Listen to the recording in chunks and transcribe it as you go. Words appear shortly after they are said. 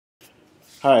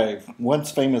Hi, once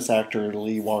famous actor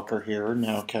Lee Walker here,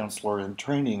 now counselor in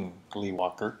training Lee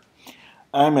Walker.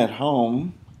 I'm at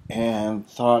home and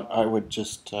thought I would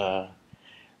just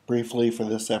briefly for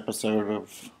this episode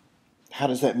of how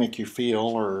does that make you feel,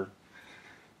 or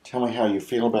tell me how you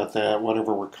feel about that,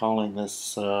 whatever we're calling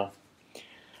this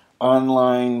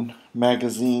online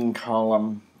magazine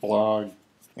column, blog,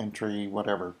 entry,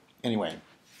 whatever. Anyway,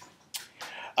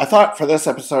 I thought for this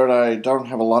episode I don't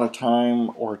have a lot of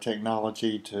time or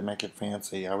technology to make it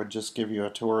fancy. I would just give you a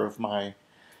tour of my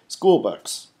school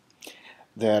books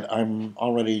that I'm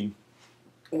already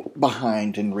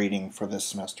behind in reading for this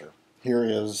semester. Here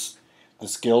is The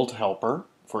Skilled Helper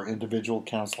for individual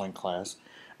counseling class.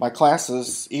 My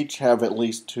classes each have at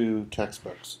least 2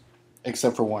 textbooks,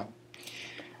 except for one.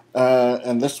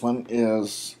 And this one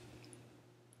is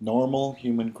Normal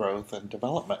Human Growth and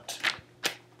Development.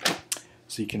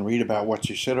 So you can read about what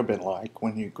you should have been like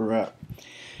when you grew up.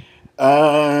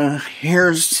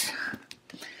 Here's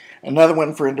another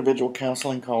one for individual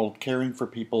counseling called Caring for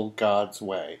People God's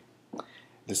Way.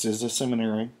 This is a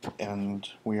seminary, and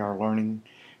we are learning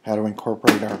how to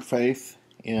incorporate our faith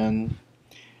in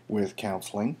with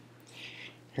counseling.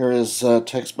 Here is a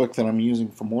textbook that I'm using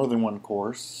for more than one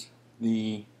course,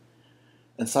 the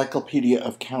Encyclopedia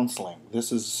of Counseling.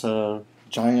 This is a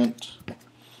giant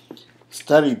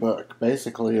study book,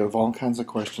 basically, of all kinds of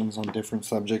questions on different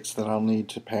subjects that I'll need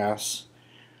to pass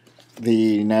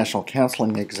the National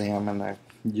Counseling Exam in a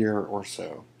year or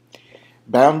so.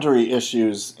 Boundary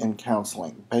issues in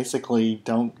counseling. Basically,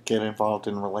 don't get involved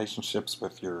in relationships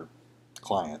with your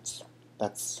clients.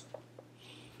 That's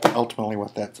ultimately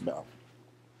what that's about.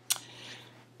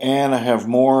 And I have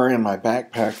more in my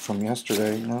backpack from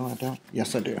yesterday. No, I don't.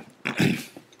 Yes, I do.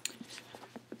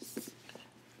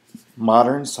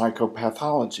 Modern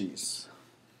Psychopathologies,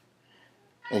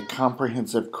 a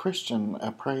comprehensive Christian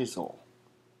appraisal.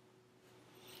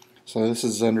 So this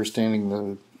is understanding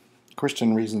the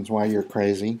Christian reasons why you're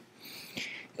crazy.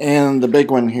 And the big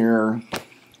one here,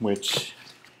 which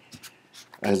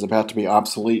is about to be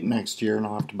obsolete next year, and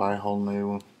I'll have to buy a whole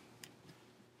new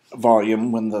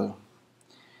volume when the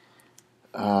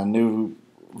new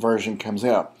version comes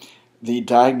out. The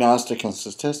Diagnostic and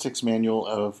Statistics Manual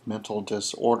of Mental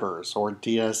Disorders, or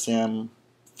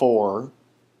DSM-4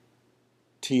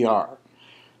 TR.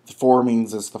 The 4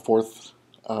 means it's the fourth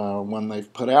one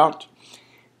they've put out,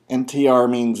 and TR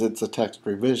means it's a text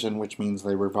revision, which means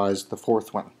they revised the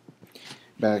 4th one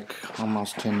back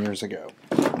almost 10 years ago.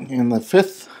 And the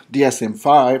 5th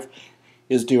DSM-5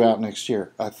 is due out next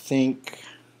year. I think,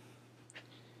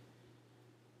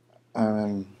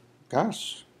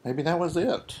 gosh, maybe that was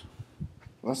it.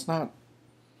 That's not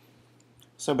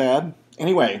so bad.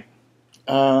 Anyway,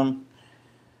 so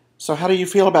how do you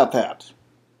feel about that?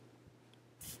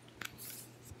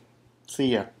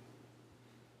 See ya.